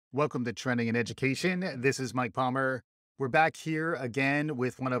Welcome to Trending in Education. This is Mike Palmer. We're back here again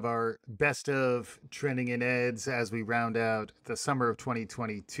with one of our best of Trending in Eds as we round out the summer of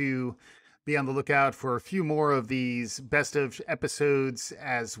 2022. Be on the lookout for a few more of these best of episodes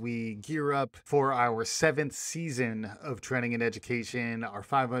as we gear up for our seventh season of Trending in Education. Our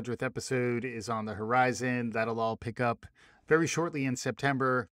 500th episode is on the horizon. That'll all pick up very shortly in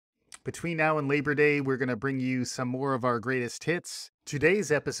September. Between now and Labor Day, we're going to bring you some more of our greatest hits.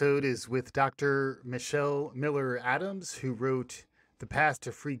 Today's episode is with Dr. Michelle Miller Adams, who wrote The Path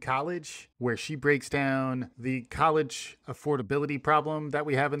to Free College, where she breaks down the college affordability problem that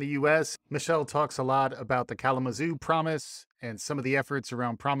we have in the U.S. Michelle talks a lot about the Kalamazoo Promise and some of the efforts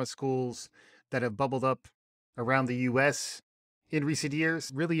around promise schools that have bubbled up around the U.S. in recent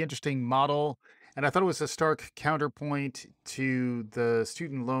years. Really interesting model. And I thought it was a stark counterpoint to the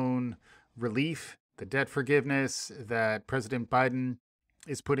student loan relief, the debt forgiveness that President Biden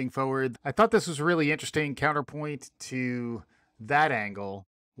is putting forward. I thought this was a really interesting counterpoint to that angle,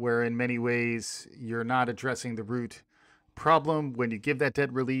 where in many ways you're not addressing the root problem when you give that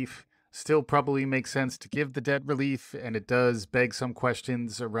debt relief. Still probably makes sense to give the debt relief, and it does beg some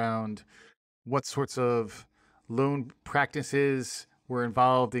questions around what sorts of loan practices were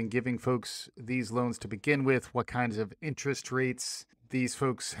involved in giving folks these loans to begin with, what kinds of interest rates these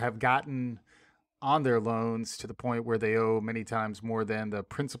folks have gotten on their loans to the point where they owe many times more than the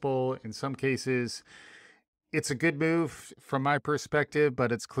principal in some cases. It's a good move from my perspective, but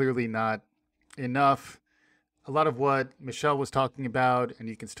it's clearly not enough. A lot of what Michelle was talking about, and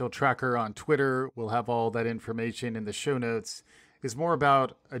you can still track her on Twitter, we'll have all that information in the show notes, is more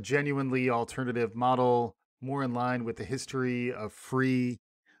about a genuinely alternative model, more in line with the history of free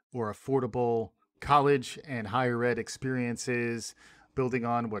or affordable college and higher ed experiences, building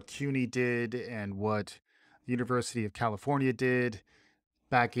on what CUNY did and what the University of California did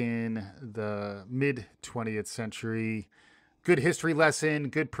back in the mid 20th century. Good history lesson,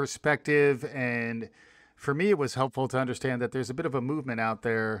 good perspective. And for me, it was helpful to understand that there's a bit of a movement out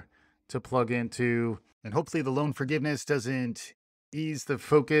there to plug into. And hopefully the loan forgiveness doesn't ease the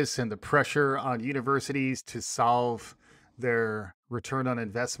focus and the pressure on universities to solve their return on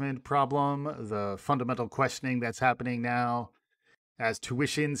investment problem, the fundamental questioning that's happening now as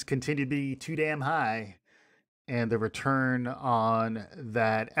tuitions continue to be too damn high and the return on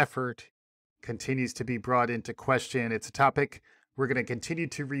that effort continues to be brought into question. It's a topic we're going to continue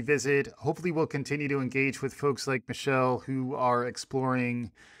to revisit. Hopefully we'll continue to engage with folks like Michelle who are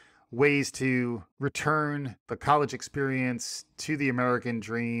exploring ways to return the college experience to the American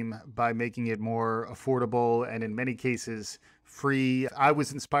dream by making it more affordable and in many cases free. I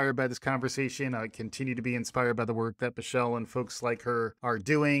was inspired by this conversation. I continue to be inspired by the work that Michelle and folks like her are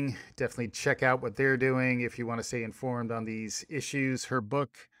doing. Definitely check out what they're doing if you want to stay informed on these issues. Her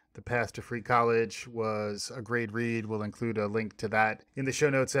book, The Path to Free College, was a great read. We'll include a link to that in the show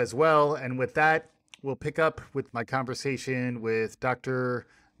notes as well. And with that, we'll pick up with my conversation with Dr.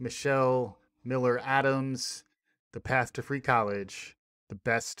 Michelle Miller Adams, The Path to Free College, the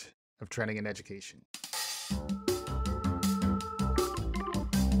best of trending in education.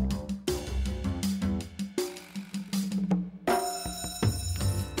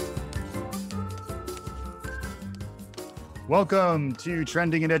 Welcome to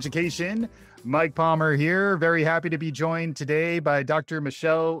Trending in Education. Mike Palmer here. Very happy to be joined today by Dr.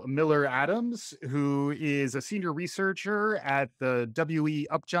 Michelle Miller Adams, who is a senior researcher at the W.E.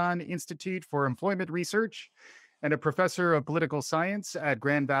 Upjohn Institute for Employment Research and a professor of political science at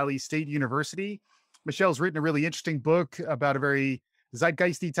Grand Valley State University. Michelle's written a really interesting book about a very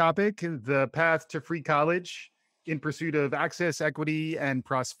zeitgeisty topic, The Path to Free College in Pursuit of Access, Equity, and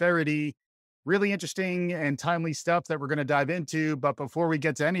Prosperity. Really interesting and timely stuff that we're going to dive into. But before we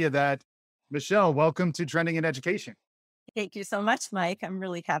get to any of that, Michelle, welcome to Trending in Education. Thank you so much, Mike. I'm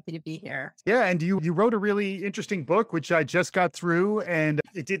really happy to be here. Yeah, and you wrote a really interesting book, which I just got through, and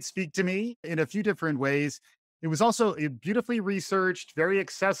it did speak to me in a few different ways. It was also beautifully researched, very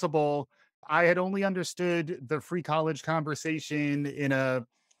accessible. I had only understood the free college conversation in a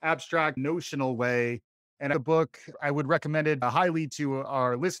abstract, notional way. And the book, I would recommend it highly to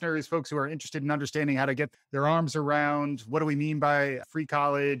our listeners, folks who are interested in understanding how to get their arms around what do we mean by free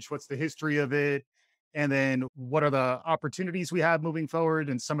college, what's the history of it, and then what are the opportunities we have moving forward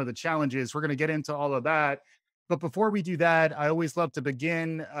and some of the challenges. We're going to get into all of that. But before we do that, I always love to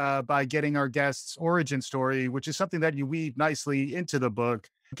begin by getting our guest's origin story, which is something that you weave nicely into the book.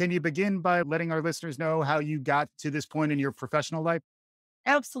 Can you begin by letting our listeners know how you got to this point in your professional life?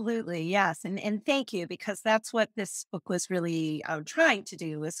 Absolutely. Yes. And thank you, because that's what this book was really trying to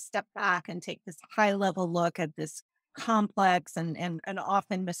do, is step back and take this high level look at this complex and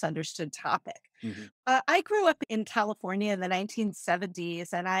often misunderstood topic. Hmm. I grew up in California in the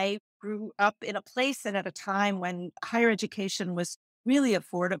 1970s, and I grew up in a place and at a time when higher education was really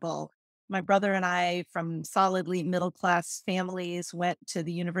affordable. My brother and I, from solidly middle class families, went to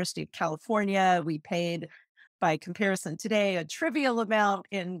the University of California. We paid, by comparison today, a trivial amount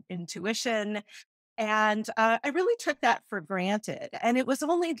in tuition. And I really took that for granted. And it was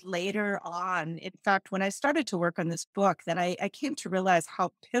only later on, in fact, when I started to work on this book, that I came to realize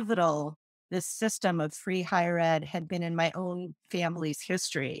how pivotal this system of free higher ed had been in my own family's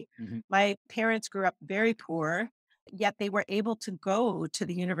history. Hmm. My parents grew up very poor, yet they were able to go to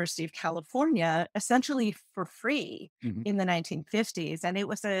the University of California essentially for free Hmm. in the 1950s. And it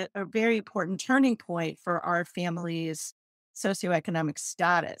was a very important turning point for our family's socioeconomic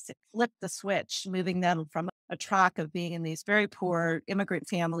status. It flipped the switch, moving them from a track of being in these very poor immigrant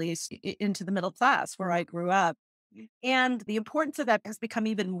families into the middle class where I grew up. And the importance of that has become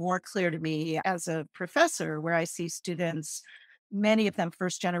even more clear to me as a professor, where I see students, many of them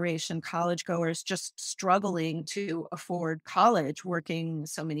first generation college goers, just struggling to afford college, working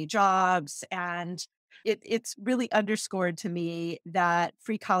so many jobs. And it's really underscored to me that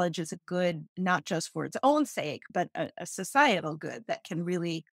free college is a good, not just for its own sake, but a societal good that can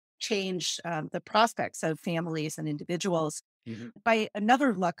really change the prospects of families and individuals. Hmm. By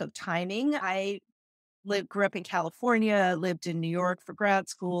another luck of timing, I grew up in California, lived in New York for grad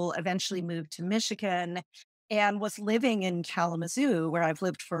school, eventually moved to Michigan, and was living in Kalamazoo, where I've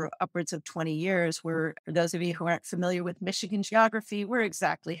lived for upwards of 20 years. Where, for those of you who aren't familiar with Michigan geography, we're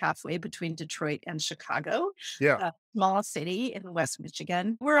exactly halfway between Detroit and Chicago, Yeah. a small city in West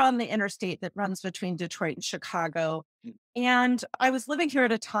Michigan. We're on the interstate that runs between Detroit and Chicago. And I was living here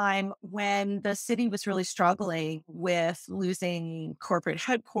at a time when the city was really struggling with losing corporate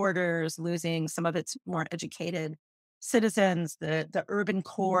headquarters, losing some of its more educated citizens. The urban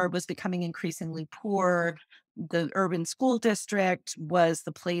core was becoming increasingly poor. The urban school district was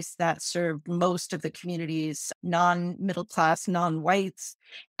the place that served most of the community's non middle class, non whites.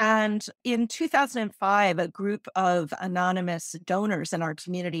 And in 2005, a group of anonymous donors in our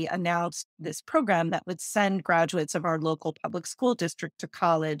community announced this program that would send graduates of our local public school district to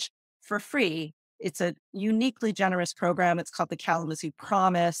college for free. It's a uniquely generous program. It's called the Kalamazoo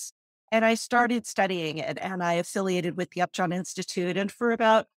Promise. And I started studying it, and I affiliated with the Upjohn Institute. And for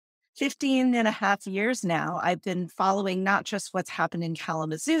about 15 and a half years now, I've been following not just what's happened in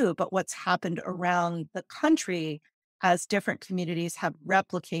Kalamazoo, but what's happened around the country as different communities have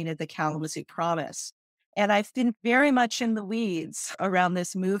replicated the Kalamazoo Promise. And I've been very much in the weeds around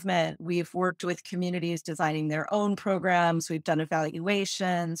this movement. We've worked with communities designing their own programs, we've done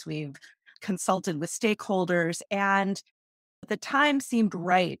evaluations, we've consulted with stakeholders, and the time seemed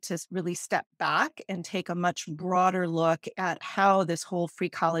right to really step back and take a much broader look at how this whole free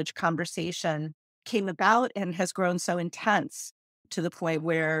college conversation came about and has grown so intense to the point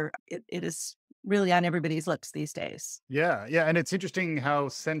where it is really on everybody's lips these days. Yeah, yeah, and it's interesting how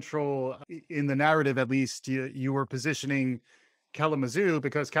central in the narrative, at least, you were positioning Kalamazoo,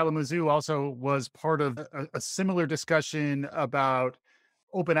 because Kalamazoo also was part of a similar discussion about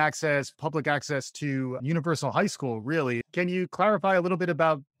open access, public access to universal high school. Really, can you clarify a little bit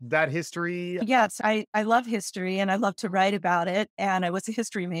about that history? Yes, I love history and I love to write about it. And I was a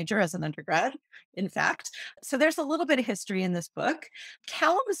history major as an undergrad, in fact. So there's a little bit of history in this book.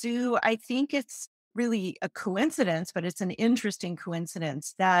 Kalamazoo, I think it's really a coincidence, but it's an interesting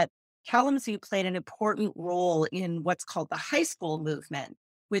coincidence that Kalamazoo played an important role in what's called the high school movement,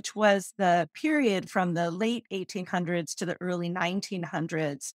 which was the period from the late 1800s to the early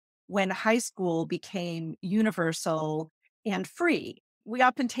 1900s when high school became universal and free. We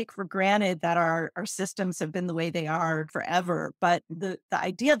often take for granted that our systems have been the way they are forever, but the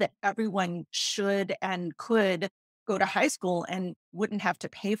idea that everyone should and could go to high school and wouldn't have to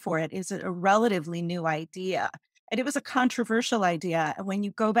pay for it is a relatively new idea. And it was a controversial idea. And when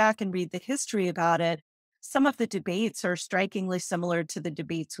you go back and read the history about it, some of the debates are strikingly similar to the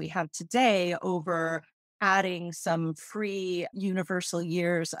debates we have today over adding some free universal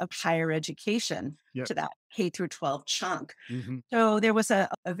years of higher education Yeah. to that K through 12 chunk. Hmm. So there was a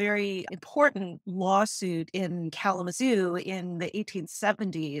very important lawsuit in Kalamazoo in the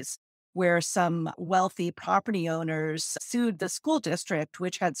 1870s where some wealthy property owners sued the school district,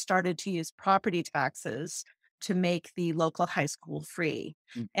 which had started to use property taxes to make the local high school free.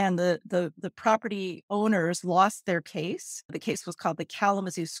 And the property owners lost their case. The case was called the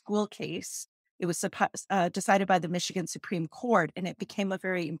Kalamazoo School Case. It was decided by the Michigan Supreme Court, and it became a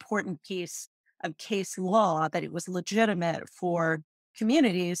very important piece of case law that it was legitimate for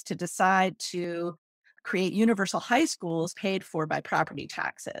communities to decide to create universal high schools paid for by property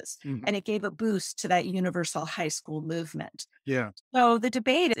taxes. Mhm. And it gave a boost to that universal high school movement. Yeah. So the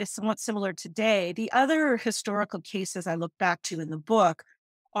debate is somewhat similar today. The other historical cases I look back to in the book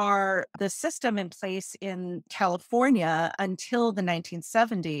are the system in place in California until the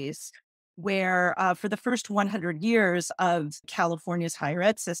 1970s, where for the first 100 years of California's higher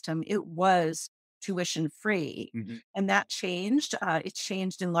ed system, it was tuition free. Mhm. And that changed. It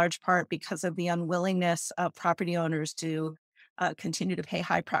changed in large part because of the unwillingness of property owners to continue to pay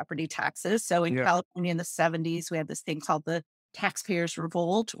high property taxes. So in Yeah. California in the 70s, we had this thing called the Taxpayers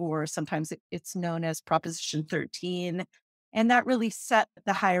Revolt, or sometimes it's known as Proposition 13. And that really set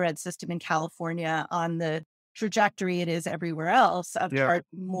the higher ed system in California on the trajectory it is everywhere else of Yeah. charging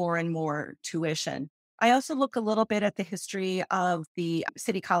more and more tuition. I also look a little bit at the history of the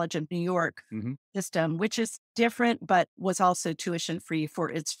City College of New York Mhm. system, which is different, but was also tuition free for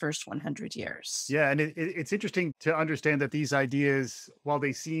its first 100 years. Yeah, and it's interesting to understand that these ideas, while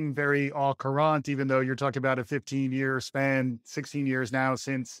they seem very au courant, even though you're talking about a 15-year span, 16 years now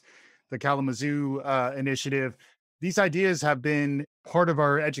since the Kalamazoo initiative, these ideas have been part of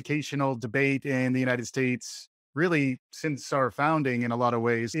our educational debate in the United States really since our founding in a lot of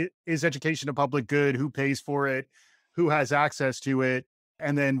ways. Is education a public good? Who pays for it? Who has access to it?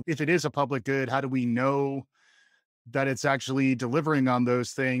 And then if it is a public good, how do we know that it's actually delivering on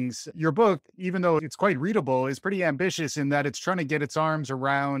those things? Your book, even though it's quite readable, is pretty ambitious in that it's trying to get its arms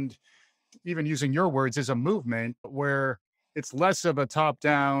around, even using your words, as a movement where it's less of a top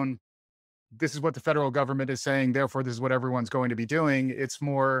down, this is what the federal government is saying, therefore, this is what everyone's going to be doing. It's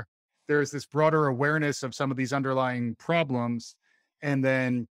more, there's this broader awareness of some of these underlying problems. And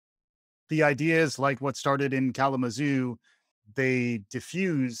then the ideas like what started in Kalamazoo, they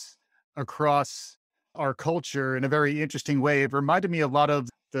diffuse across our culture in a very interesting way. It reminded me a lot of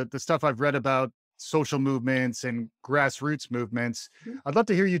the stuff I've read about social movements and grassroots movements. I'd love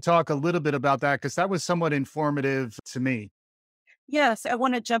to hear you talk a little bit about that because that was somewhat informative to me. Yes, I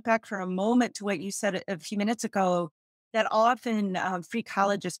want to jump back for a moment to what you said a few minutes ago, that often free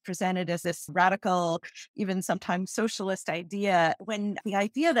college is presented as this radical, even sometimes socialist idea, when the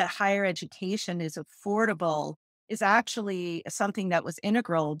idea that higher education is affordable is actually something that was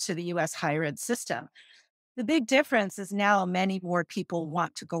integral to the US higher ed system. The big difference is now many more people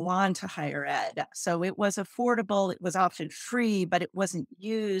want to go on to higher ed. So it was affordable, it was often free, but it wasn't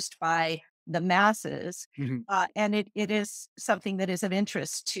used by the masses. Mhm. And it is something that is of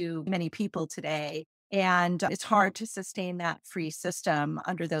interest to many people today. And it's hard to sustain that free system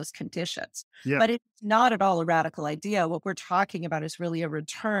under those conditions. Yeah. But it's not at all a radical idea. What we're talking about is really a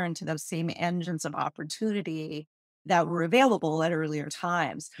return to those same engines of opportunity that were available at earlier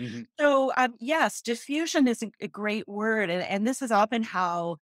times. Mhm. So, yes, diffusion is a great word. And this is often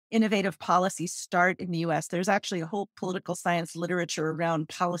how innovative policies start in the US. There's actually a whole political science literature around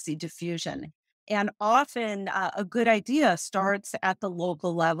policy diffusion. And often a good idea starts at the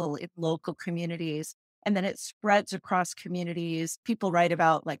local level in local communities, and then it spreads across communities. People write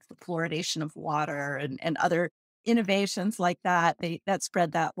about like the fluoridation of water and other innovations like that. That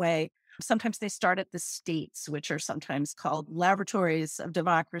spread that way. Sometimes they start at the states, which are sometimes called laboratories of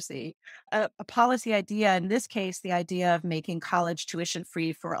democracy. A policy idea, in this case, the idea of making college tuition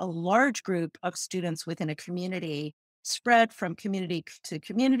free for a large group of students within a community, spread from community to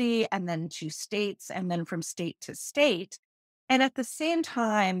community, and then to states, and then from state to state. And at the same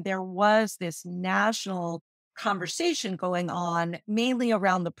time, there was this national conversation going on, mainly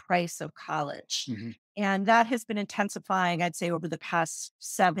around the price of college. Mhm. And that has been intensifying, I'd say, over the past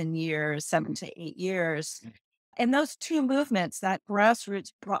 7 years, 7 to 8 years. And those two movements, that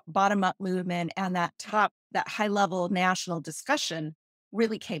grassroots bottom up movement and that high level national discussion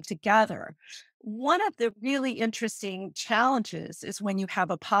really came together. One of the really interesting challenges is when you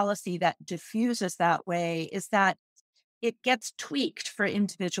have a policy that diffuses that way, is that it gets tweaked for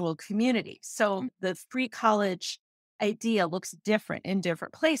individual communities. So the free college idea looks different in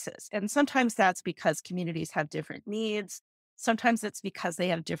different places. And sometimes that's because communities have different needs. Sometimes it's because they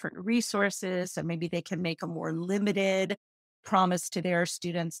have different resources. So maybe they can make a more limited promise to their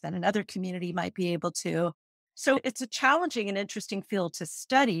students than another community might be able to. So it's a challenging and interesting field to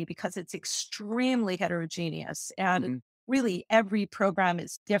study because it's extremely heterogeneous. And Mhm. really, every program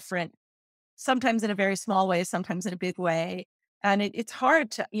is different, sometimes in a very small way, sometimes in a big way. And it's hard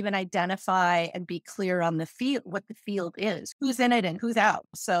to even identify and be clear on the field, what the field is, who's in it and who's out.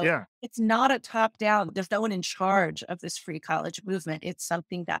 So Yeah. it's not a top down, there's no one in charge of this free college movement. It's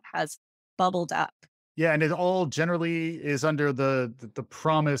something that has bubbled up. Yeah, and it all generally is under the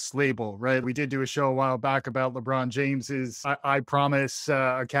promise label, right? We did do a show a while back about LeBron James's I Promise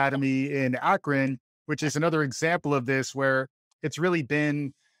Academy in Akron, which is another example of this where it's really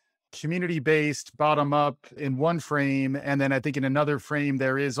been community based, bottom up in one frame. And then I think in another frame,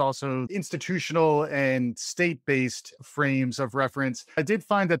 there is also institutional and state based frames of reference. I did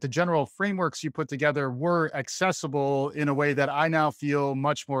find that the general frameworks you put together were accessible in a way that I now feel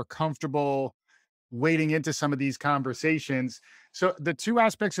much more comfortable wading into some of these conversations. So the two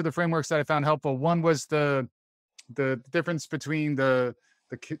aspects of the frameworks that I found helpful, one was the difference between the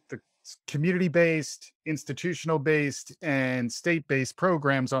community based, institutional based, and state based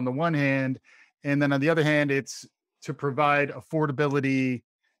programs on the one hand, and then on the other hand, it's to provide affordability,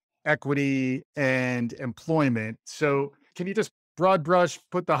 equity, and employment. So, can you just broad brush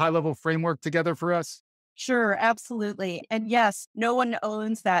put the high level framework together for us? Sure, absolutely. And yes, no one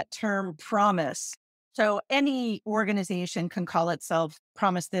owns that term promise. So any organization can call itself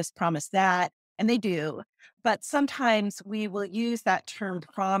promise this, promise that, and they do. But sometimes we will use that term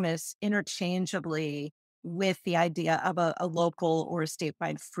promise interchangeably with the idea of a local or a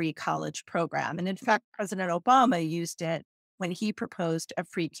statewide free college program. And in fact, President Obama used it when he proposed a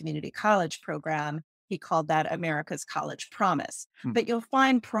free community college program. He called that America's College Promise, Hmm. but you'll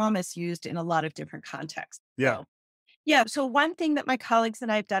find promise used in a lot of different contexts. Yeah. So, yeah. So, one thing that my colleagues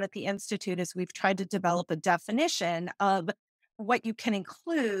and I have done at the Institute is we've tried to develop a definition of what you can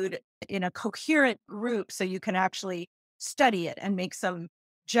include in a coherent group so you can actually study it and make some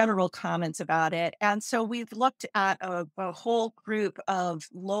general comments about it. And so, we've looked at a whole group of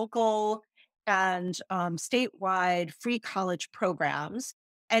local and statewide free college programs.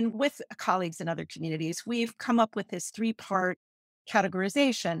 And with colleagues in other communities, we've come up with this three-part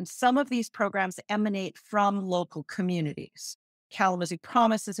categorization. Some of these programs emanate from local communities. Kalamazoo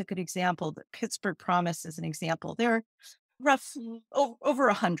Promise is a good example. The Pittsburgh Promise is an example. There are roughly over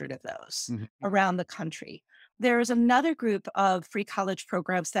 100 of those Mhm. around the country. There's another group of free college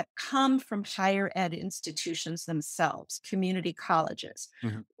programs that come from higher ed institutions themselves, community colleges.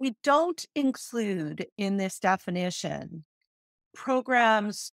 Mhm. We don't include in this definition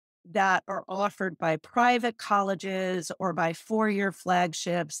programs that are offered by private colleges or by four-year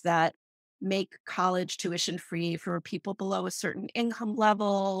flagships that make college tuition free for people below a certain income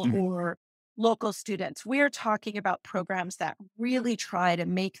level Mhm. or local students. We're talking about programs that really try to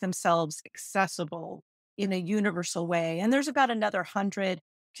make themselves accessible in a universal way. And there's about another 100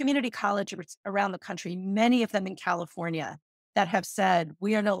 community colleges around the country, many of them in California, that have said,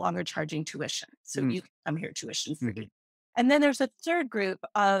 we are no longer charging tuition. So Mhm. you can come here tuition Mhm. free. And then there's a third group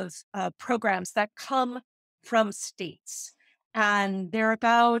of programs that come from states. And they're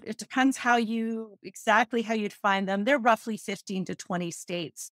about, it depends how you exactly how you'd find them. They're roughly 15 to 20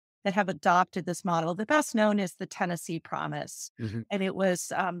 states that have adopted this model. The best known is the Tennessee Promise. Mhm. And it was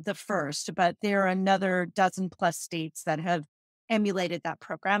the first, but there are another dozen plus states that have emulated that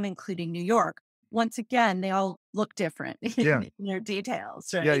program, including New York. Once again, they all look different Yeah. in their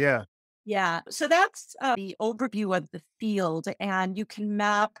details, Yeah. right? Yeah. Yeah. So that's the overview of the field. And you can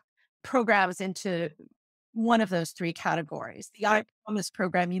map programs into one of those three categories. The I Promise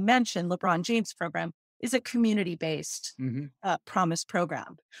program you mentioned, LeBron James program, is a community based Mhm. promise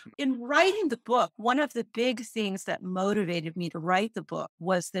program. In writing the book, one of the big things that motivated me to write the book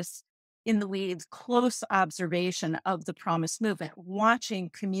was this in the weeds close observation of the promise movement, watching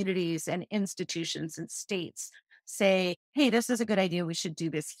communities and institutions and states say, hey, this is a good idea. We should do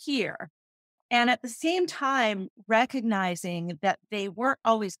this here. And at the same time, recognizing that they weren't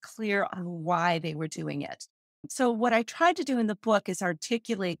always clear on why they were doing it. So, what I tried to do in the book is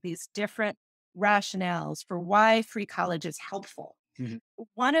articulate these different rationales for why free college is helpful. Mhm.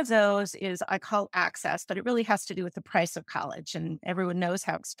 One of those is I call access, but it really has to do with the price of college. And everyone knows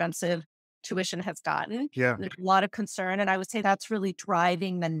how expensive tuition has gotten. Yeah. There's a lot of concern. And I would say that's really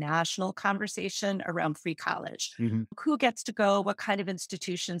driving the national conversation around free college. Mhm. Who gets to go? What kind of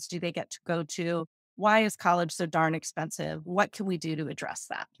institutions do they get to go to? Why is college so darn expensive? What can we do to address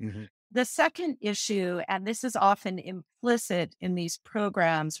that? Mhm. The second issue, and this is often implicit in these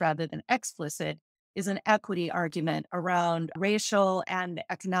programs rather than explicit, is an equity argument around racial and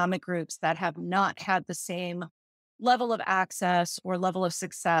economic groups that have not had the same level of access or level of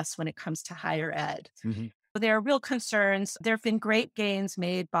success when it comes to higher ed. Mhm. There are real concerns. There have been great gains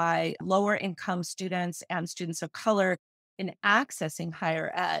made by lower income students and students of color in accessing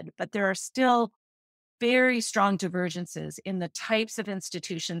higher ed, but there are still very strong divergences in the types of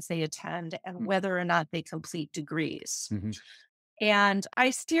institutions they attend and whether or not they complete degrees. Mhm. And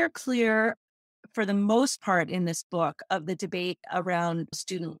I steer clear, for the most part in this book, of the debate around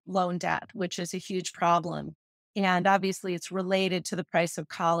student loan debt, which is a huge problem And obviously, it's related to the price of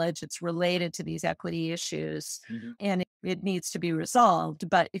college, it's related to these equity issues, Mhm. and it needs to be resolved.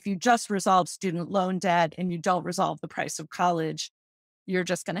 But if you just resolve student loan debt and you don't resolve the price of college, you're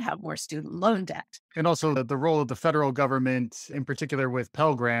just going to have more student loan debt. And also the role of the federal government, in particular with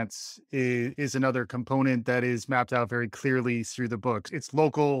Pell Grants, is another component that is mapped out very clearly through the book. It's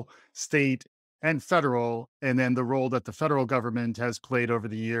local, state, and federal. And then the role that the federal government has played over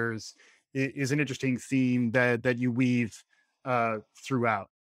the years is an interesting theme that you weave throughout.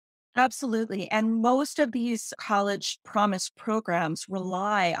 Absolutely. And most of these college promise programs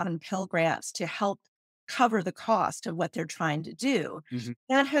rely on Pell Grants to help cover the cost of what they're trying to do. Mhm.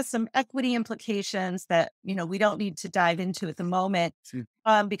 That has some equity implications that, we don't need to dive into at the moment,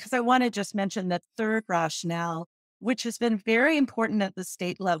 Mm. because I want to just mention the third rationale, which has been very important at the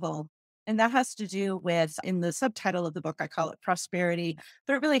state level. And that has to do with, in the subtitle of the book, I call it prosperity,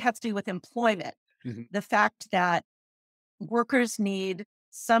 but it really has to do with employment. Mhm. The fact that workers need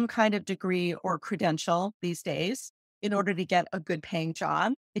some kind of degree or credential these days in order to get a good paying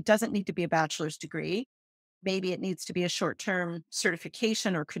job. It doesn't need to be a bachelor's degree. Maybe it needs to be a short term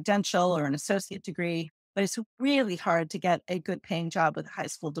certification or credential or an associate degree, but it's really hard to get a good paying job with a high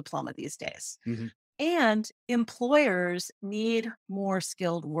school diploma these days. Mhm. And employers need more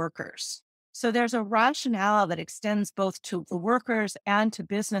skilled workers. So there's a rationale that extends both to the workers and to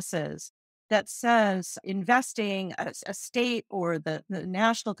businesses that says investing, a state or the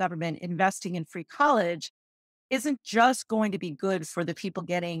national government investing in free college isn't just going to be good for the people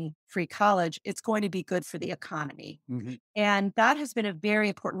getting free college, it's going to be good for the economy. Mhm. And that has been a very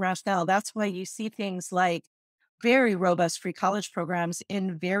important rationale. That's why you see things like very robust free college programs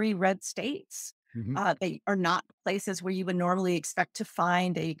in very red states. Mhm. They are not places where you would normally expect to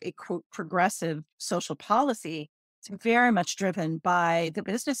find a quote progressive social policy. It's very much driven by the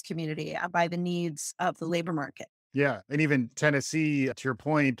business community and by the needs of the labor market. Yeah. And even Tennessee, to your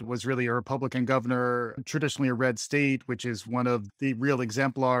point, was really a Republican governor, traditionally a red state, which is one of the real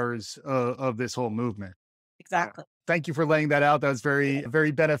exemplars of this whole movement. Yeah. Exactly. Thank you for laying that out. That was very,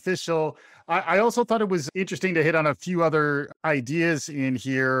 very beneficial. I also thought it was interesting to hit on a few other ideas in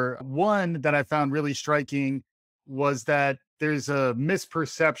here. One that I found really striking was that there's a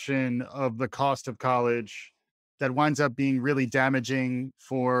misperception of the cost of college that winds up being really damaging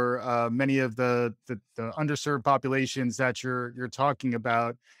for many of the underserved populations that you're talking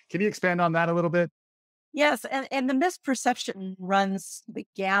about. Can you expand on that a little bit? Yes, and the misperception runs the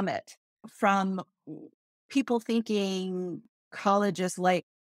gamut from people thinking college is like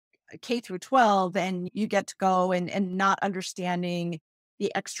K through 12 and you get to go and not understanding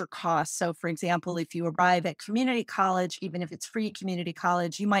the extra costs. So for example, if you arrive at community college, even if it's free community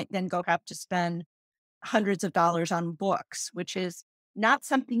college, you might then go have to spend hundreds of dollars on books, which is not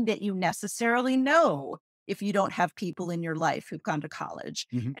something that you necessarily know if you don't have people in your life who've gone to college.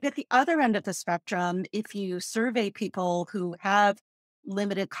 Mhm. And at the other end of the spectrum, if you survey people who have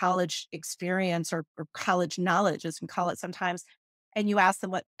limited college experience or college knowledge, as we call it sometimes, and you ask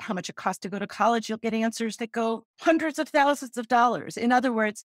them how much it costs to go to college, you'll get answers that go hundreds of thousands of dollars. In other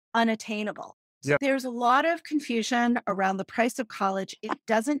words, unattainable. So Yeah. there's a lot of confusion around the price of college. It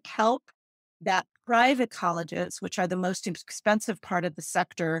doesn't help that private colleges, which are the most expensive part of the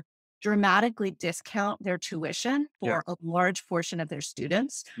sector, dramatically discount their tuition Yeah. for a large portion of their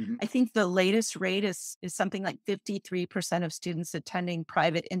students. Mhm. I think the latest rate is something like 53% of students attending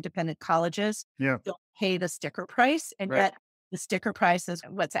private independent colleges Yeah. don't pay the sticker price, and Right. yet the sticker price is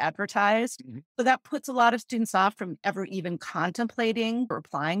what's advertised. Mhm. So that puts a lot of students off from ever even contemplating or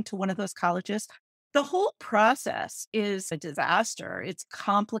applying to one of those colleges. The whole process is a disaster. It's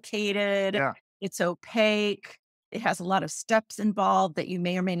complicated, Yeah. it's opaque, it has a lot of steps involved that you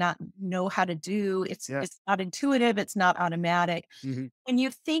may or may not know how to do. It's Yeah. it's not intuitive, it's not automatic. Mhm. When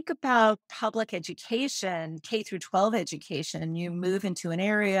you think about public education, K through 12 education, you move into an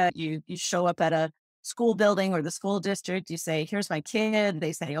area, you show up at a school building or the school district, you say, "Here's my kid."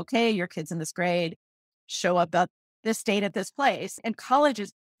 They say, "Okay, your kid's in this grade. Show up at this date at this place." And college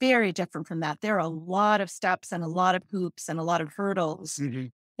is very different from that. There are a lot of steps and a lot of hoops and a lot of hurdles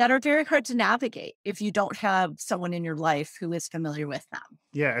Mhm. that are very hard to navigate if you don't have someone in your life who is familiar with them.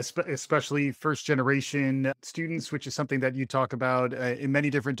 Yeah, especially first generation students, which is something that you talk about in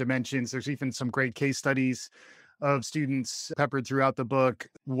many different dimensions. There's even some great case studies of students peppered throughout the book,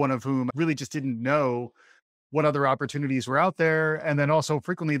 one of whom really just didn't know what other opportunities were out there. And then also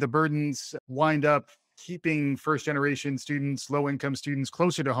frequently the burdens wind up keeping first generation students, low income students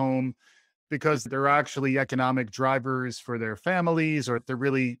closer to home because they're actually economic drivers for their families, or they're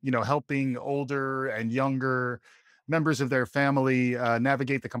really, helping older and younger members of their family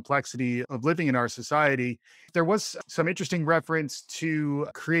navigate the complexity of living in our society. There was some interesting reference to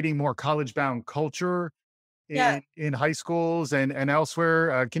creating more college bound culture Yeah, in high schools and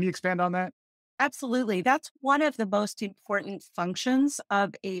elsewhere. Can you expand on that? absolutely. That's one of the most important functions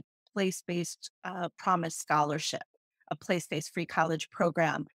of a place-based promise scholarship, a place-based free college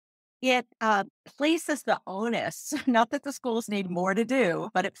program. It places the onus, not that the schools need more to do,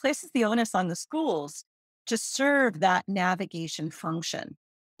 but it places the onus on the schools to serve that navigation function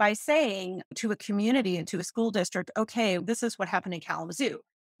by saying to a community and to a school district, okay, this is what happened in Kalamazoo.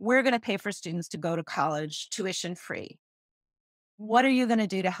 We're going to pay for students to go to college tuition free. What are you going to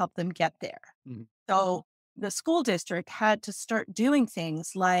do to help them get there? Mhm. So the school district had to start doing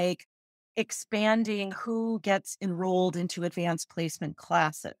things like expanding who gets enrolled into advanced placement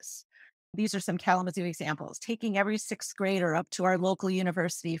classes. These are some Kalamazoo examples. Taking every sixth grader up to our local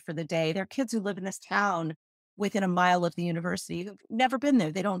university for the day. There are kids who live in this town within a mile of the university who've never been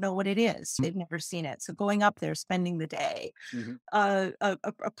there. They don't know what it is. They've never seen it. So going up there, spending the day, Mhm.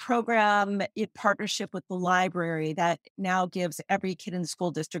 a program in partnership with the library that now gives every kid in the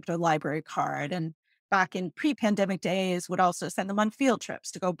school district a library card. And back in pre-pandemic days, would also send them on field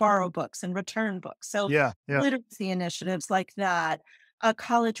trips to go borrow books and return books. So Yeah, yeah, literacy initiatives like that, a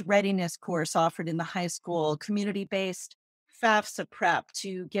college readiness course offered in the high school, community-based FAFSA prep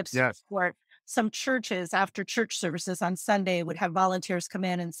to give yes, support. Some churches after church services on Sunday would have volunteers come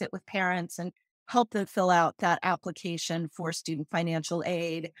in and sit with parents and help them fill out that application for student financial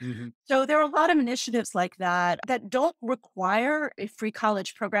aid. hmm, So there are a lot of initiatives like that that don't require a free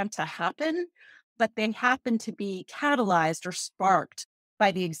college program to happen, but they happen to be catalyzed or sparked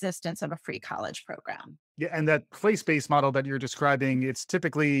by the existence of a free college program. yeah. And that place-based model that you're describing, it's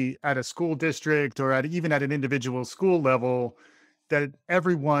typically at a school district or at even at an individual school level that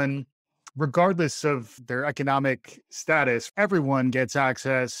everyone, regardless of their economic status, everyone gets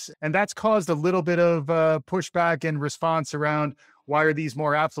access. And that's caused a little bit of pushback and response around why are these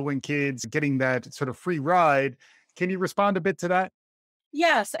more affluent kids getting that sort of free ride? Can you respond a bit to that?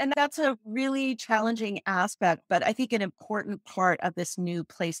 Yes, and that's a really challenging aspect, but I think an important part of this new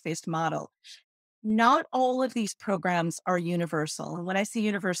place-based model. Not all of these programs are universal. And when I say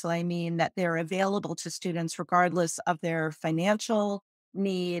universal, I mean that they're available to students regardless of their financial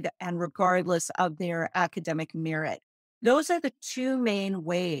need and regardless of their academic merit. Those are the two main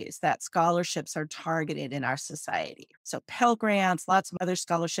ways that scholarships are targeted in our society. So Pell Grants, lots of other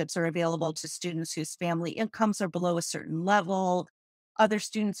scholarships are available to students whose family incomes are below a certain level. Other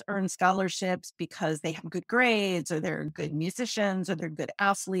students earn scholarships because they have good grades or they're good musicians or they're good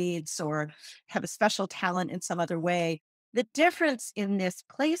athletes or have a special talent in some other way. The difference in this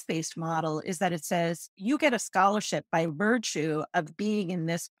place based model is that it says you get a scholarship by virtue of being in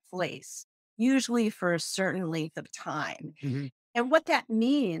this place, usually for a certain length of time. Hmm. And what that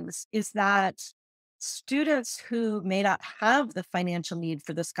means is that students who may not have the financial need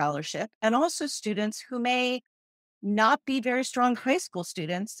for the scholarship, and also students who may not be very strong high school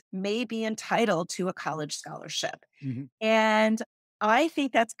students, may be entitled to a college scholarship. Hmm. And I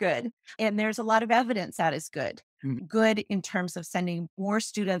think that's good. And there's a lot of evidence that is good. Hmm. Good in terms of sending more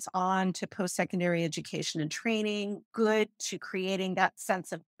students on to post secondary education and training, good to creating that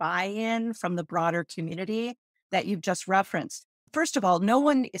sense of buy in from the broader community that you've just referenced. First of all, no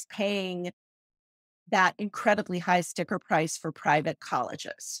one is paying that incredibly high sticker price for private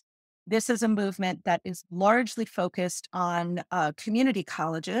colleges. This is a movement that is largely focused on community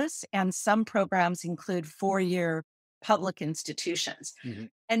colleges, and some programs include 4-year public institutions. Hmm.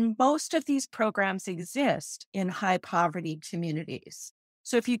 And most of these programs exist in high poverty communities.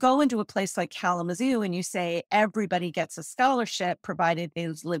 So if you go into a place like Kalamazoo and you say everybody gets a scholarship, provided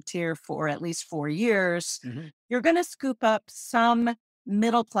they've lived here for at least 4 years, Hmm. you're going to scoop up some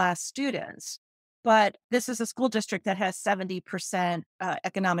middle class students. But this is a school district that has 70%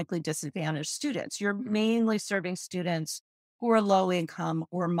 economically disadvantaged students. You're mainly serving students who are low income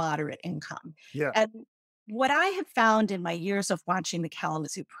or moderate income. Yeah. And what I have found in my years of watching the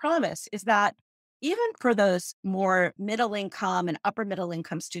Kalamazoo Promise is that even for those more middle income and upper middle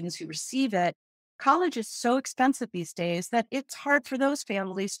income students who receive it, college is so expensive these days that it's hard for those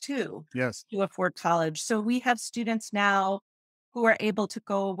families too Yes. to afford college. So we have students now who are able to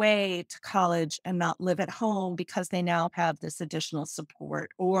go away to college and not live at home because they now have this additional support,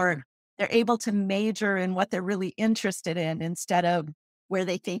 or they're able to major in what they're really interested in instead of where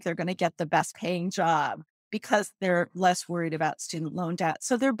they think they're going to get the best paying job because they're less worried about student loan debt.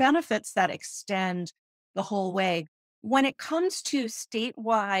 So there are benefits that extend the whole way. When it comes to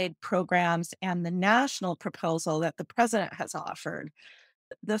statewide programs and the national proposal that the president has offered,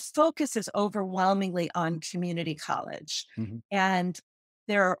 The focus is overwhelmingly on community college. Mhm. And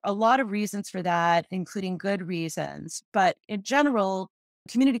there are a lot of reasons for that, including good reasons. But in general,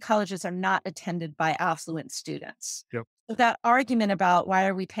 community colleges are not attended by affluent students. Yep. So that argument about why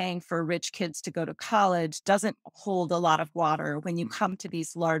are we paying for rich kids to go to college doesn't hold a lot of water when you come to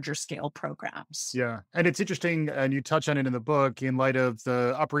these larger scale programs. Yeah. And it's interesting, and you touch on it in the book, in light of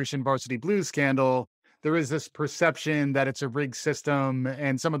the Operation Varsity Blues scandal, there is this perception that it's a rigged system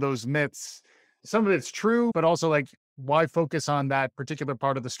and some of those myths. Some of it's true, but also like, why focus on that particular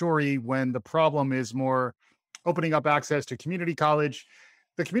part of the story when the problem is more opening up access to community college?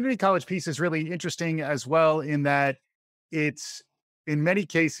 The community college piece is really interesting as well, in that it's in many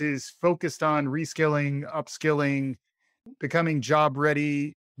cases focused on reskilling, upskilling, becoming job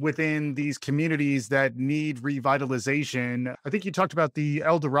ready within these communities that need revitalization. I think you talked about the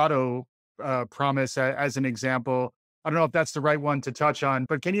El Dorado promise as an example. I don't know if that's the right one to touch on,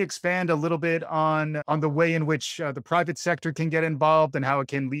 but can you expand a little bit on the way in which the private sector can get involved and how it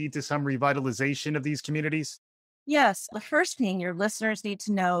can lead to some revitalization of these communities? Yes. The first thing your listeners need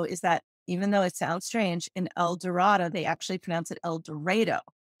to know is that even though it sounds strange, in El Dorado, they actually pronounce it El Dorado.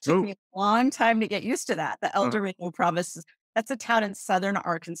 Took Oh, me a long time to get used to that. The El uh, Dorado province, that's a town in southern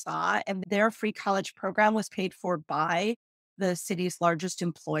Arkansas, and their free college program was paid for by the city's largest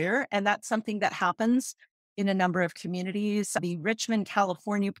employer. And that's something that happens in a number of communities. The Richmond,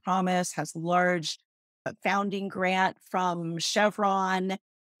 California promise has large founding grant from Chevron.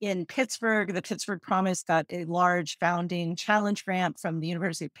 In Pittsburgh, the Pittsburgh Promise got a large founding challenge grant from the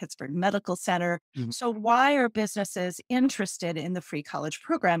University of Pittsburgh Medical Center. mhm, So, why are businesses interested in the free college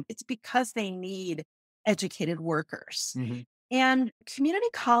program? It's because they need educated workers. mhm. And community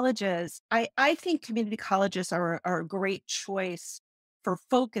colleges, I think community colleges are a great choice for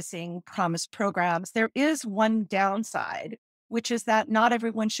focusing promise programs. There is one downside, which is that not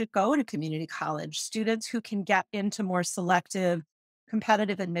everyone should go to community college. Students who can get into more selective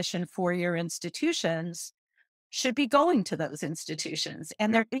competitive admission 4-year institutions should be going to those institutions.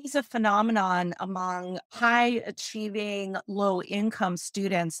 And Yeah. there is a phenomenon among high achieving, low income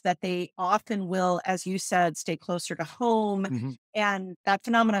students that they often will, as you said, stay closer to home. Mhm. And that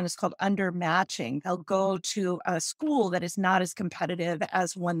phenomenon is called undermatching. They'll go to a school that is not as competitive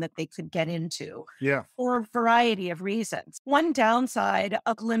as one that they could get into Yeah. for a variety of reasons. One downside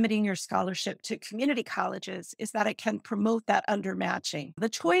of limiting your scholarship to community colleges is that it can promote that undermatching. The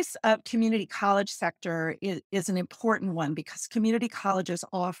choice of community college sector is an important one because community colleges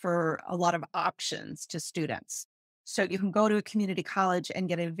offer a lot of options to students. So you can go to a community college and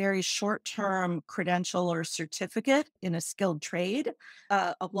get a very short term credential or certificate in a skilled trade.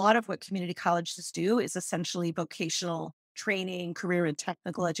 A lot of what community colleges do is essentially vocational training, career and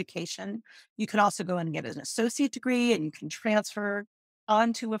technical education. You can also go and get an associate degree and you can transfer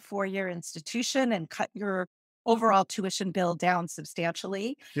onto a 4-year institution and cut your overall tuition bill down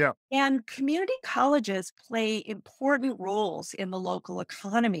substantially. Yeah. And community colleges play important roles in the local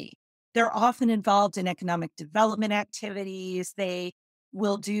economy. They're often involved in economic development activities. They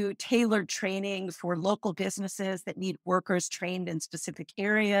will do tailored training for local businesses that need workers trained in specific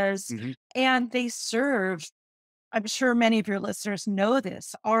areas. Mhm. And they serve, I'm sure many of your listeners know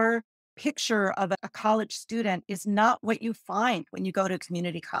this. Our picture of a college student is not what you find when you go to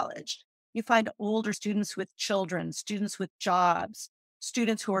community college. You find older students with children, students with jobs,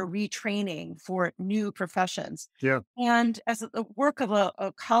 students who are retraining for new professions. Yeah. And as the work of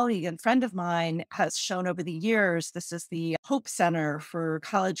a colleague and friend of mine has shown over the years, this is the Hope Center for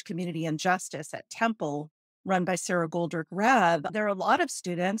College Community and Justice at Temple, run by Sarah Goldrick Reb. There are a lot of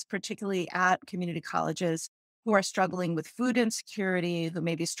students, particularly at community colleges, who are struggling with food insecurity, who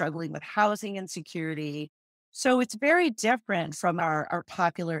may be struggling with housing insecurity. So it's very different from our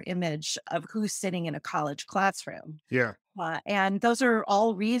popular image of who's sitting in a college classroom. Yeah. And those are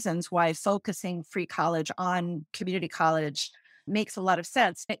all reasons why focusing free college on community college makes a lot of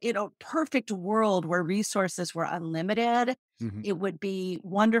sense. In a perfect world where resources were unlimited, Mhm. it would be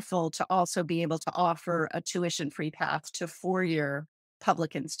wonderful to also be able to offer a tuition free path to 4-year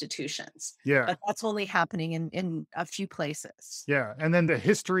public institutions. Yeah. But that's only happening in a few places. Yeah. And then the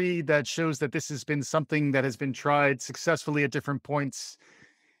history that shows that this has been something that has been tried successfully at different points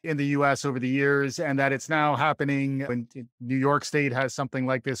in the US over the years, and that it's now happening when New York State has something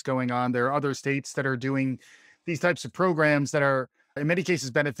like this going on. There are other states that are doing these types of programs that are, in many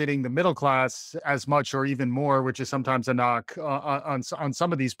cases, benefiting the middle class as much or even more, which is sometimes a knock on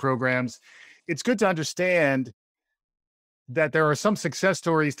some of these programs. It's good to understand that there are some success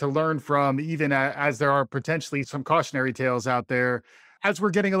stories to learn from, even as there are potentially some cautionary tales out there. As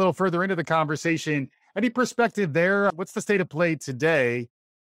we're getting a little further into the conversation, any perspective there? What's the state of play today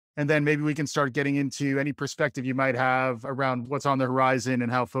And then maybe we can start getting into any perspective you might have around what's on the horizon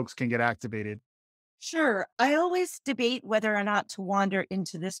and how folks can get activated. Sure. I always debate whether or not to wander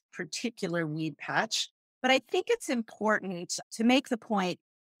into this particular weed patch, but I think it's important to make the point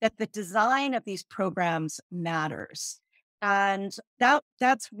that the design of these programs matters. And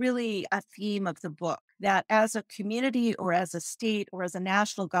that's really a theme of the book, that as a community or as a state or as a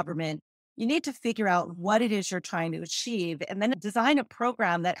national government, you need to figure out what it is you're trying to achieve and then design a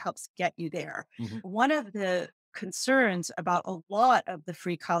program that helps get you there. Mhm. One of the concerns about a lot of the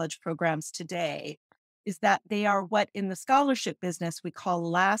free college programs today is that they are what in the scholarship business we call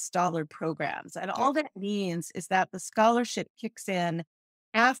last dollar programs. And Yeah. all that means is that the scholarship kicks in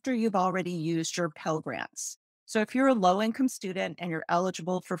after you've already used your Pell Grants. So if you're a low income student and you're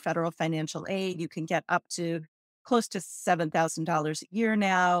eligible for federal financial aid, you can get up to close to $7,000 a year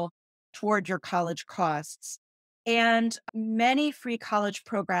now toward your college costs. And many free college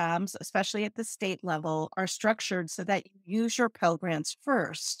programs, especially at the state level, are structured so that you use your Pell Grants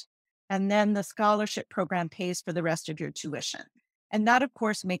first and then the scholarship program pays for the rest of your tuition. And that, of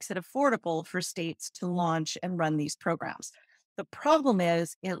course, makes it affordable for states to launch and run these programs. The problem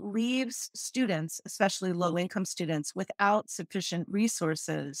is it leaves students, especially low income students, without sufficient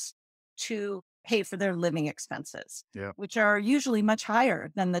resources to pay for their living expenses, Yeah. which are usually much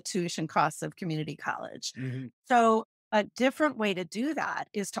higher than the tuition costs of community college. Mhm. So, a different way to do that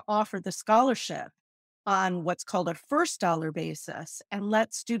is to offer the scholarship on what's called a first dollar basis and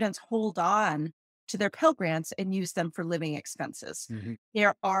let students hold on to their Pell Grants and use them for living expenses. Mhm.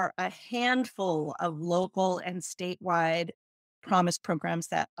 There are a handful of local and statewide promise programs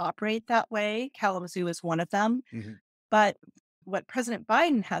that operate that way. Kalamazoo is one of them. Mhm. But what President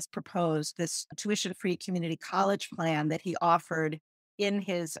Biden has proposed, this tuition free community college plan that he offered in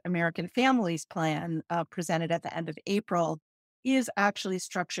his American Families Plan presented at the end of April, is actually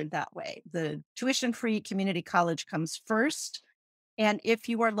structured that way. The tuition free community college comes first. And if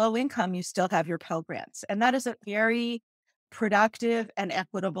you are low income, you still have your Pell Grants. And that is a very productive and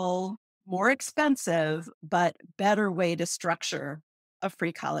equitable, more expensive, but better way to structure a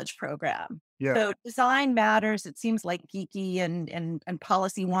free college program. Yeah. So design matters. It seems like geeky and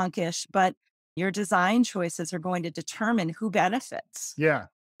policy wonkish, but your design choices are going to determine who benefits. Yeah.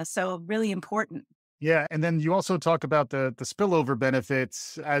 So really important. Yeah, and then you also talk about the spillover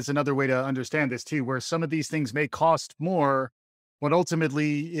benefits as another way to understand this too, where some of these things may cost more, but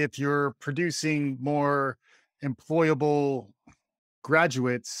ultimately, if you're producing more employable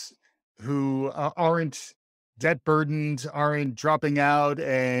graduates who aren't debt burdened, aren't dropping out,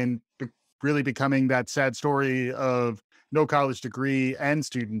 and really becoming that sad story of no college degree and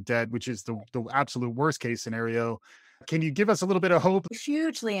student debt, which is the absolute worst case scenario. Can you give us a little bit of hope?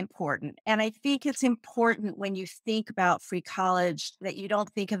 Hugely important. And I think it's important when you think about free college that you don't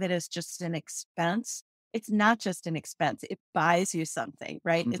think of it as just an expense. It's not just an expense, it buys you something,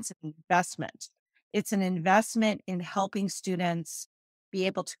 right? Mhm. It's an investment. It's an investment in helping students be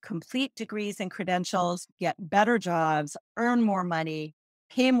able to complete degrees and credentials, get better jobs, earn more money,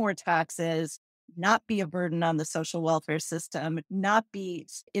 pay more taxes, not be a burden on the social welfare system, not be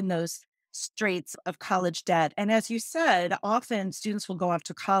in those straits of college debt. And as you said, often students will go off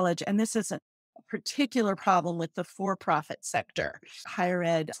to college, and this is a particular problem with the for-profit sector, higher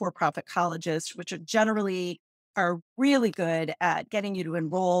ed for-profit colleges, which are generally are really good at getting you to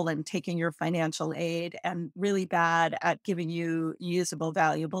enroll and taking your financial aid and really bad at giving you usable,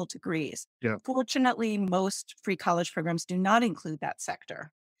 valuable degrees. Yeah. Fortunately, most free college programs do not include that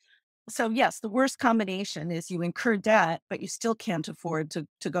sector. So yes, the worst combination is you incur debt, but you still can't afford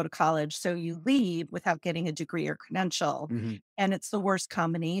to go to college. So you leave without getting a degree or credential. Mhm. And it's the worst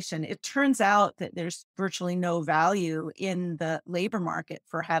combination. It turns out that there's virtually no value in the labor market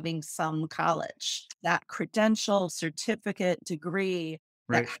for having some college. That credential, certificate, degree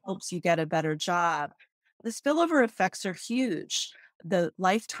that Right. helps you get a better job. The spillover effects are huge. The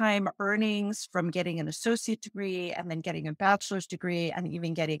lifetime earnings from getting an associate degree and then getting a bachelor's degree and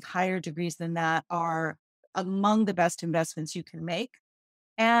even getting higher degrees than that are among the best investments you can make.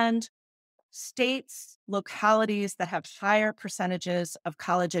 And states, localities that have higher percentages of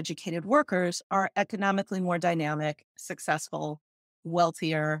college educated workers are economically more dynamic, successful,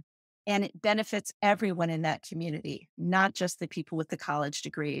 wealthier, and it benefits everyone in that community, not just the people with the college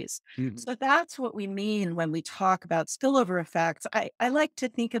degrees. Mhm. So that's what we mean when we talk about spillover effects. I like to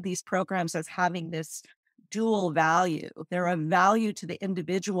think of these programs as having this dual value. They're a value to the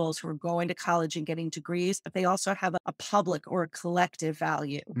individuals who are going to college and getting degrees, but they also have a public or a collective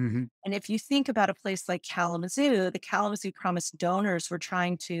value. Mhm. And if you think about a place like Kalamazoo, the Kalamazoo Promise donors were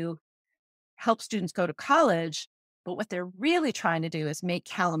trying to help students go to college, But what they're really trying to do is make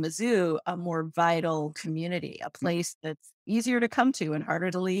Kalamazoo a more vital community, a Mm. place that's easier to come to and harder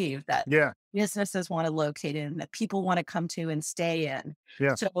to leave, that Yeah. businesses want to locate in, that people want to come to and stay in.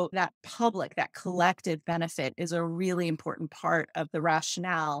 Yeah. So that public, that collective benefit is a really important part of the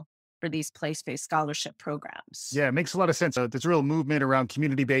rationale for these place-based scholarship programs. Yeah. It makes a lot of sense. There's a real movement around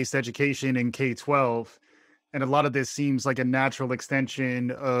community based education in K 12. And a lot of this seems like a natural extension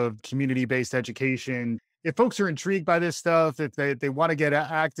of community based education. If folks are intrigued by this stuff, if they want to get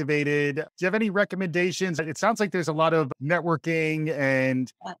activated, do you have any recommendations? It sounds like there's a lot of networking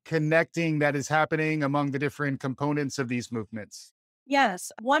and connecting that is happening among the different components of these movements.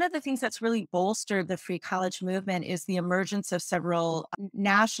 Yes. One of the things that's really bolstered the free college movement is the emergence of several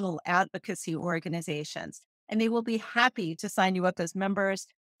national advocacy organizations. And they will be happy to sign you up as members,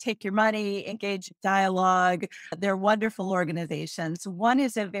 take your money, engage in dialogue. They're wonderful organizations. One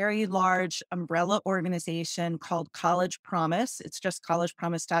is a very large umbrella organization called College Promise. It's just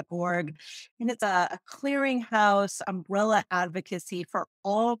collegepromise.org. And it's a clearinghouse umbrella advocacy for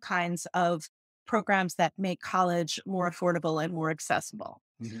all kinds of programs that make college more affordable and more accessible.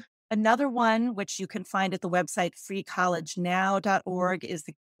 Mhm. Another one, which you can find at the website freecollegenow.org, is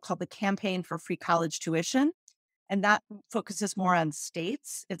called the Campaign for Free College Tuition. And that focuses more on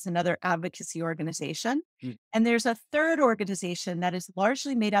states. It's another advocacy organization. Mm. And there's a third organization that is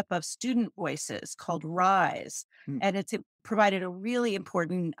largely made up of student voices called Rise. Mm. And it's provided a really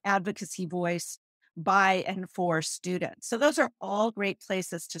important advocacy voice by and for students. So those are all great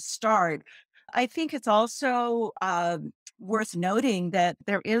places to start. I think it's also worth noting that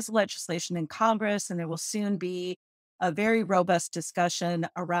there is legislation in Congress, and there will soon be a very robust discussion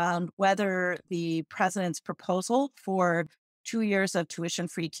around whether the president's proposal for 2 years of tuition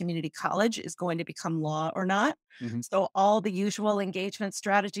free community college is going to become law or not. Mhm. So, all the usual engagement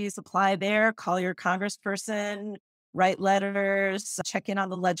strategies apply there. Call your congressperson, write letters, check in on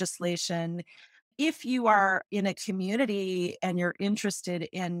the legislation. If you are in a community and you're interested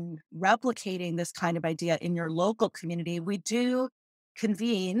in replicating this kind of idea in your local community, we do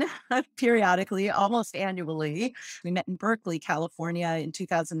convene periodically, almost annually. We met in Berkeley, California in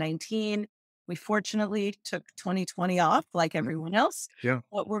 2019. We fortunately took 2020 off like Mm. everyone else. Yeah.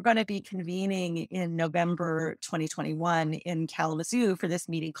 But we're going to be convening in November 2021 in Kalamazoo for this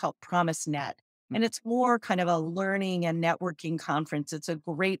meeting called PromiseNet. Mm. And it's more kind of a learning and networking conference. It's a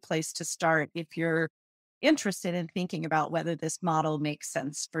great place to start if you're interested in thinking about whether this model makes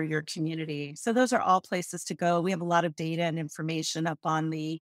sense for your community. So those are all places to go. We have a lot of data and information up on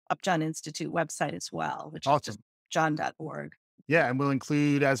the Upjohn Institute website as well, which is just Awesome. john.org. Yeah, and we'll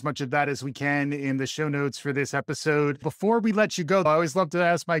include as much of that as we can in the show notes for this episode. Before we let you go, I always love to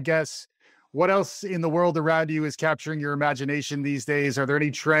ask my guests, what else in the world around you is capturing your imagination these days? Are there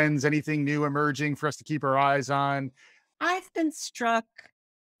any trends, anything new emerging for us to keep our eyes on? I've been struck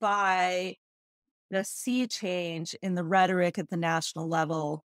by the sea change in the rhetoric at the national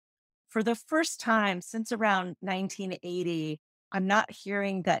level. For the first time since around 1980, I'm not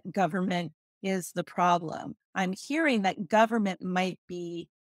hearing that government is the problem. I'm hearing that government might be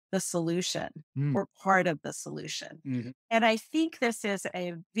the solution Mm. or part of the solution. Mhm. And I think this is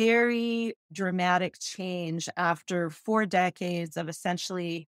a very dramatic change after 4 decades of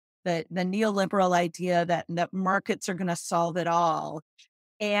essentially the neoliberal idea that markets are going to solve it all.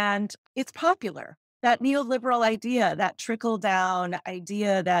 And it's popular. That neoliberal idea, that trickle down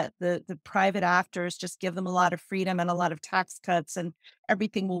idea that the private actors just give them a lot of freedom and a lot of tax cuts and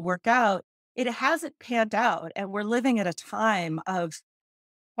everything will work out. It hasn't panned out. And we're living at a time of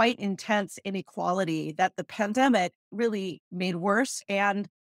quite intense inequality that the pandemic really made worse and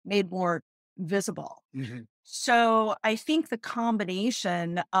made more visible. Mhm. So I think the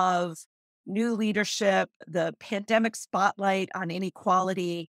combination of new leadership, the pandemic spotlight on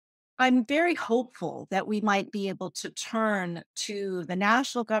inequality, I'm very hopeful that we might be able to turn to the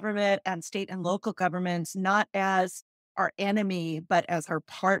national government and state and local governments not as our enemy, but as our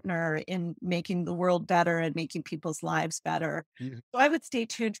partner in making the world better and making people's lives better. Mhm. So I would stay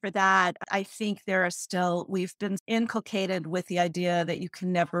tuned for that. I think there are still, we've been inculcated with the idea that you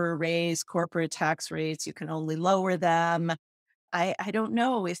can never raise corporate tax rates, you can only lower them. I don't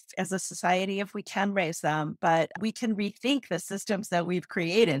know if, as a society, if we can raise them, but we can rethink the systems that we've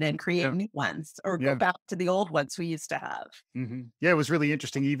created and create Yeah. new ones or go Yeah. back to the old ones we used to have. Yeah, it was really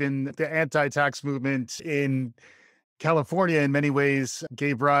interesting. Even the anti-tax movement in California, in many ways,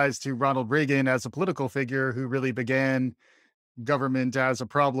 gave rise to Ronald Reagan as a political figure who really began government as a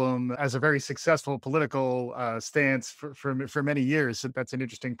problem, as a very successful political stance for many years. So that's an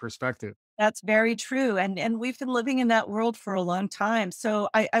interesting perspective. That's very true. And we've been living in that world for a long time. So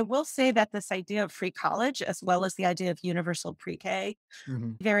I will say that this idea of free college, as well as the idea of universal pre-K,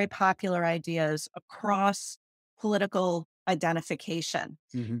 Hmm. very popular ideas across political identification.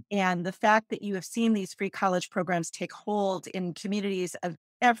 Hmm. And the fact that you have seen these free college programs take hold in communities of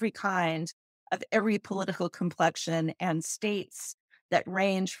every kind, of every political complexion, and states that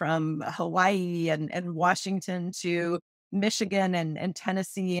range from Hawaii and Washington to Michigan and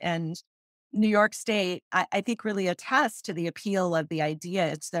Tennessee and New York State, I think really attests to the appeal of the idea.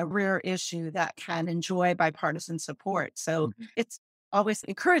 It's the rare issue that can enjoy bipartisan support. So it's always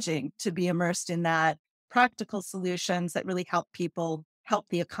encouraging to be immersed in that practical solutions that really help people, help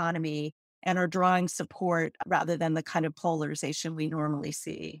the economy, and are drawing support rather than the kind of polarization we normally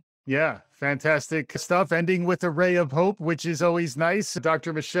see. Yeah, fantastic stuff. Ending with a ray of hope, which is always nice.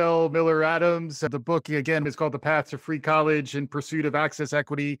 Dr. Michelle Miller Adams. The book, again, is called The Path to Free College in Pursuit of Access,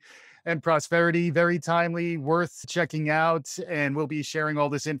 Equity, and Prosperity. Very timely, worth checking out. And we'll be sharing all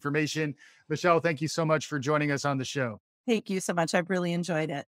this information. Michelle, thank you so much for joining us on the show. Thank you so much. I've really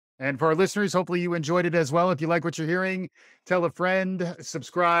enjoyed it. And for our listeners, hopefully you enjoyed it as well. If you like what you're hearing, tell a friend,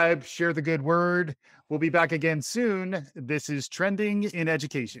 subscribe, share the good word. We'll be back again soon. This is Trending in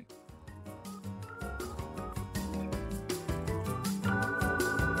Education.